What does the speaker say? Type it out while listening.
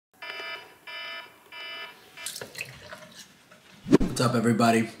What's up,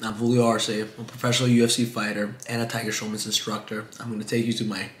 everybody? I'm Julio Arce. I'm a professional UFC fighter and a Tiger Schulmann's instructor. I'm going to take you through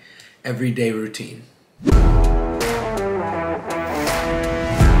my everyday routine.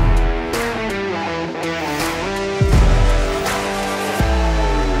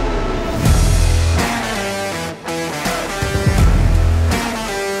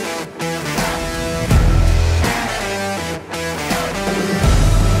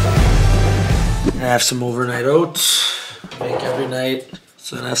 I have some overnight oats. I make every night.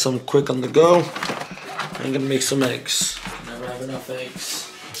 So then I have some quick on the go. I'm gonna make some eggs. Never have enough eggs.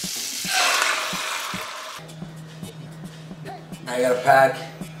 I gotta pack.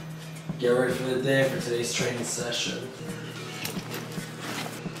 Get ready for the day for today's training session.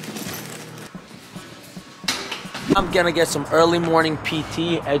 I'm gonna get some early morning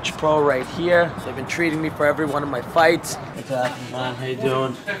PT, Edge Pro right here. They've been treating me for every one of my fights. What's happening, man? How you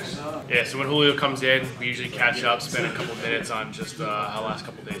doing? Yeah, so when Julio comes in, we usually catch up, spend a couple minutes on just how the last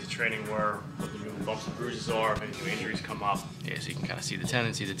couple days of training were, what the new bumps and bruises are, if any new injuries come up. Yeah, so you can kind of see the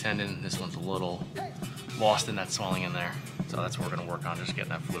tendon, This one's a little lost in that swelling in there. So that's what we're gonna work on, just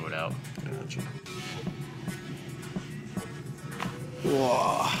getting that fluid out. Gotcha.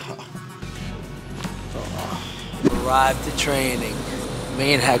 Whoa. Arrived to training.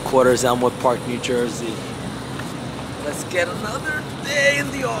 Main headquarters, Elmwood Park, New Jersey. Let's get another day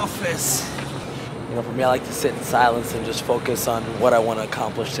in the office. You know, for me, I like to sit in silence and just focus on what I want to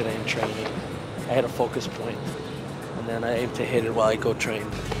accomplish today in training. I hit a focus point, and then I aim to hit it while I go train.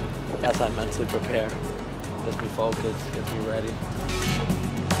 That's how I mentally prepare. Gets me focused, gets me ready.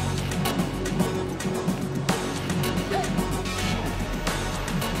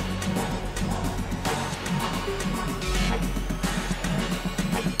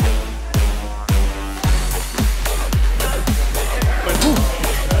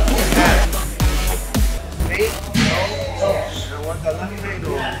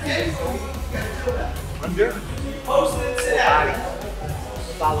 Under, body,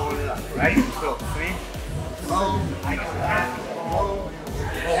 following it up, right? So, 3, I go back,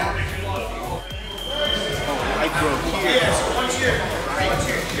 I go here,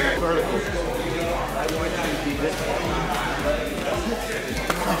 vertical. I want you to be this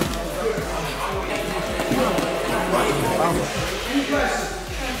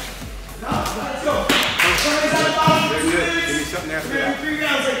Very good. Give me something after that. 3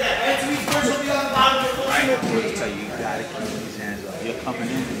 rounds like that. I want to tell you, you gotta keep these hands up. You're coming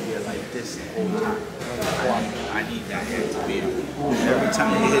in and you're like this the whole time. I need that hand to be every time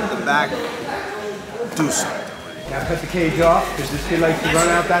you hit the back, do something. Now cut the cage off, because this kid likes to run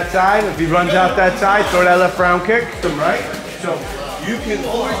out that side. If he runs out that side, throw that left round kick, right? So you can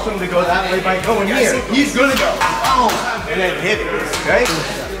force him to go that way by going here. He's gonna go, boom, and then hit it, okay?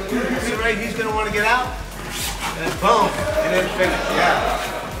 See, right, he's gonna want to get out, and then boom, and then finish, yeah.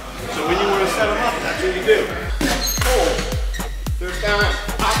 So when you want to set him up, that's what you do. Pull, third down,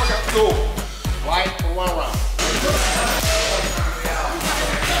 pop up, go, right for 1 round.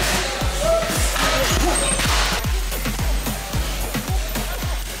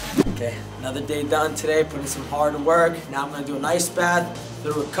 Okay, another day done today, putting some hard work. Now I'm gonna do an ice bath,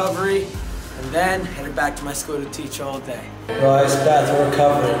 the recovery, and then headed back to my school to teach all day. Bro, ice bath or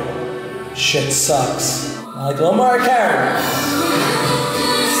recovery. Shit sucks. Like Lamar Karen.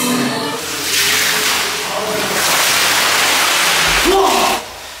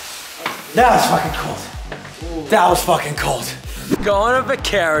 That was fucking cold. That was fucking cold. Going to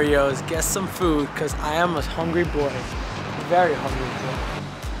Vicario's, get some food, because I am a hungry boy. Very hungry boy.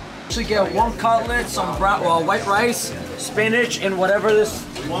 Actually get 1 cutlet, some white rice, spinach, and whatever this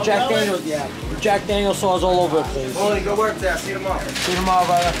Jack Daniels, Jack Daniels sauce all over the place. Holy, go work there. See you tomorrow. See you tomorrow,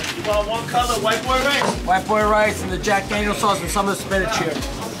 brother. You want 1 cutlet white boy rice? White boy rice and the Jack Daniels sauce and some of the spinach here.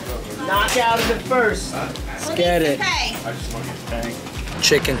 Knock out of it first. Let's get it.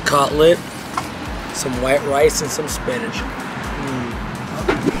 Chicken cutlet, some white rice, and some spinach.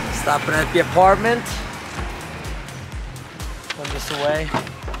 Stopping at the apartment. Put this away.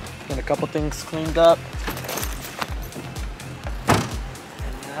 Get a couple things cleaned up.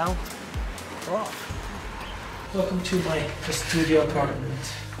 And now, we're off. Welcome to my studio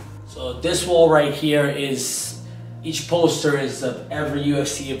apartment. So this wall right here is, each poster is of every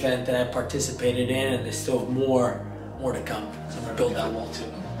UFC event that I participated in, and there's still more to come. So I'm gonna build that wall too.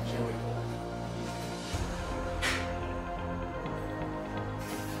 Here we go.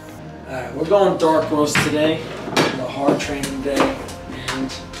 Alright, we're going dark roast today. A hard training day,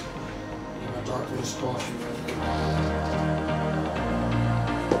 and my dark roast coffee right now.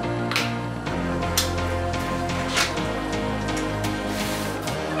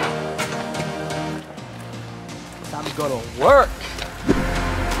 Time to go to work.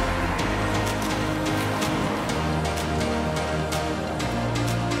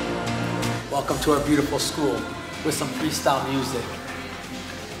 Welcome to our beautiful school with some freestyle music.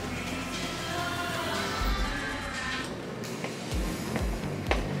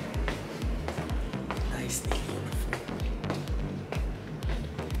 Nice uniform.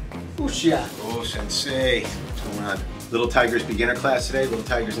 Ushia. Oh, sensei. What's going on? Little Tigers beginner class today. Little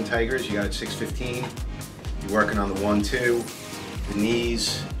Tigers and Tigers. You got it 6:15. You're working on the 1-2, the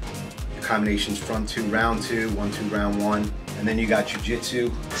knees, your combinations front 2, round 2, 1-2, round 1. And then you got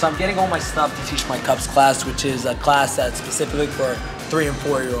jujitsu. So I'm getting all my stuff to teach my Cubs class, which is a class that's specifically for 3- and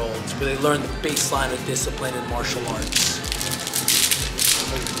 4-year-olds, where they learn the baseline of discipline in martial arts.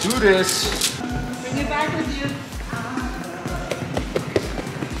 Let's do this. Bring it back with you.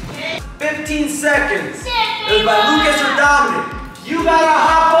 15 seconds. It was by Lucas or Dominic. You gotta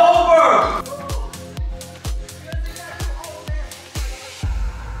hop over.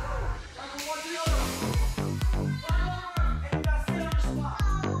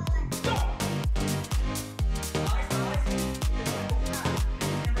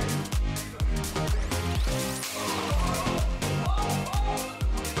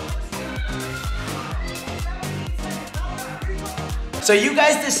 So you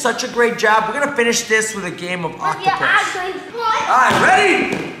guys did such a great job. We're gonna finish this with a game of octopus. All right,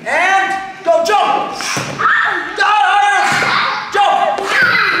 ready? And go jump! Go! Jump!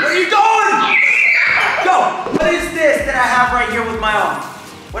 Where are you going? Go! What is this that I have right here with my arm?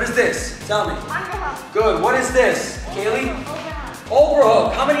 What is this? Tell me. Underhook. Good. What is this? Kaylee?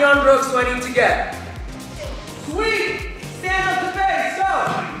 Overhook. How many underhooks do I need to get? Sweet! Stand up to face. Go!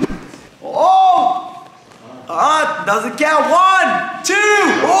 Oh! Doesn't count. 1, 2.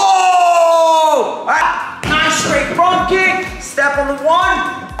 Oh! All right. Nice straight front kick. Step on the 1.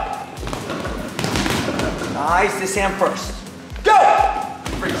 Nice. This hand first. Go!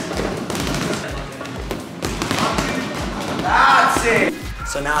 Freeze. That's it.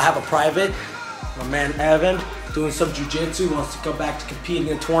 So now I have a private. My man Evan doing some jiu-jitsu. Wants to come back to compete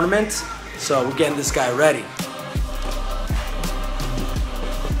in tournaments. So we're getting this guy ready.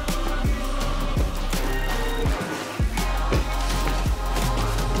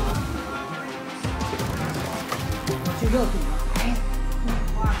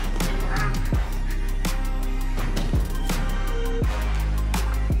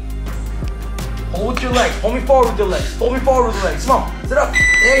 Hold your legs. Pull me forward with your legs. Pull me forward with your legs. Come on. Sit up.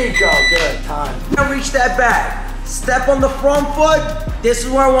 There you go. Good. Time. Now reach that back. Step on the front foot. This is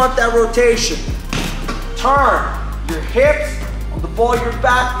where I want that rotation. Turn your hips on the ball of your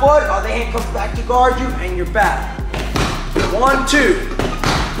back foot. Other hand comes back to guard you and your back. 1, 2.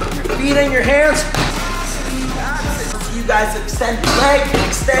 Your feet and your hands. So you guys extend your leg and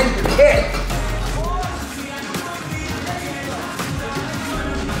extend your hip.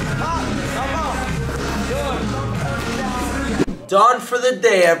 Done for the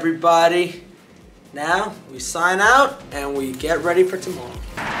day, everybody. Now we sign out and we get ready for tomorrow.